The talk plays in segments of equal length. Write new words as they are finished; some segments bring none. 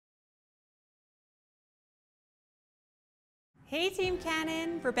Hey Team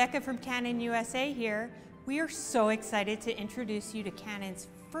Canon, Rebecca from Canon USA here. We are so excited to introduce you to Canon's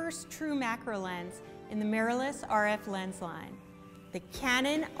first true macro lens in the mirrorless RF lens line, the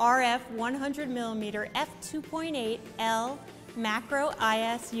Canon RF100mm f2.8L Macro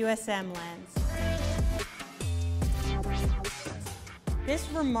IS USM lens. This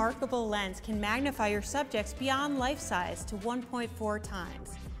remarkable lens can magnify your subjects beyond life size to 1.4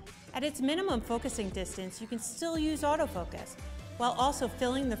 times. At its minimum focusing distance, you can still use autofocus, while also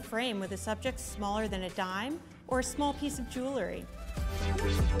filling the frame with a subject smaller than a dime or a small piece of jewelry.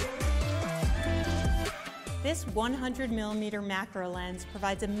 This 100mm macro lens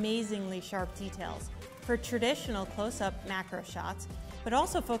provides amazingly sharp details for traditional close-up macro shots, but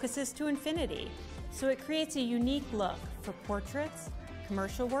also focuses to infinity, so it creates a unique look for portraits,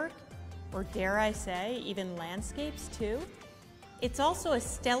 commercial work, or dare I say, even landscapes too. It's also a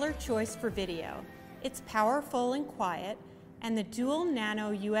stellar choice for video. It's powerful and quiet, and the dual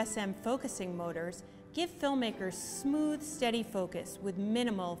nano USM focusing motors give filmmakers smooth, steady focus with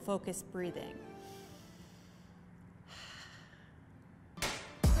minimal focus breathing.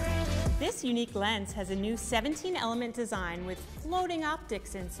 This unique lens has a new 17-element design with floating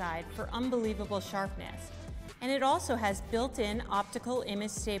optics inside for unbelievable sharpness. And it also has built-in optical image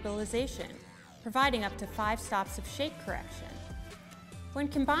stabilization, providing up to 5 stops of shake correction. When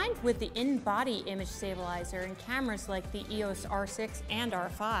combined with the in-body image stabilizer in cameras like the EOS R6 and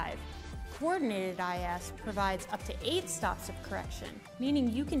R5, coordinated IS provides up to 8 stops of correction, meaning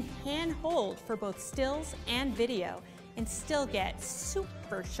you can hand-hold for both stills and video and still get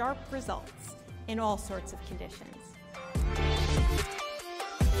super sharp results in all sorts of conditions.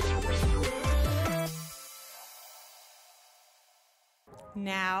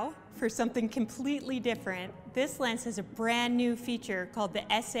 Now, for something completely different, this lens has a brand new feature called the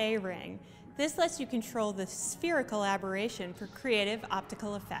SA ring. This lets you control the spherical aberration for creative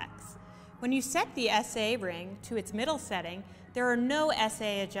optical effects. When you set the SA ring to its middle setting, there are no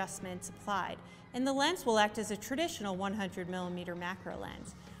SA adjustments applied, and the lens will act as a traditional 100mm macro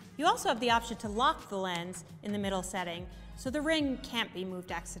lens. You also have the option to lock the lens in the middle setting, so the ring can't be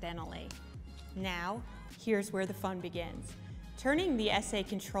moved accidentally. Now, here's where the fun begins. Turning the SA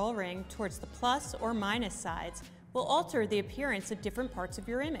control ring towards the plus or minus sides will alter the appearance of different parts of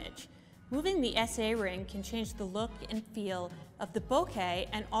your image. Moving the SA ring can change the look and feel of the bokeh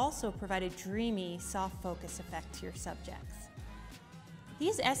and also provide a dreamy, soft focus effect to your subjects.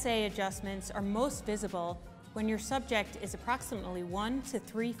 These SA adjustments are most visible when your subject is approximately 1 to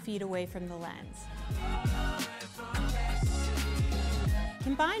 3 feet away from the lens.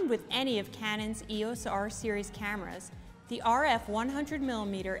 Combined with any of Canon's EOS R series cameras, the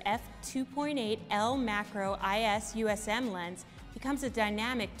RF100mm f2.8L Macro IS USM lens becomes a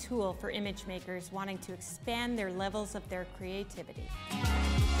dynamic tool for image makers wanting to expand their levels of their creativity.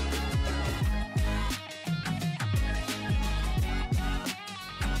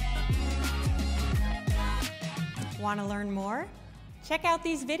 Want to learn more? Check out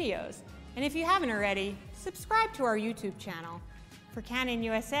these videos. And if you haven't already, subscribe to our YouTube channel. For Canon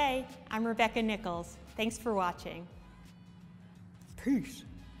USA, I'm Rebecca Nichols. Thanks for watching. Peace.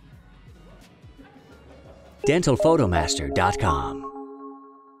 DentalPhotomaster.com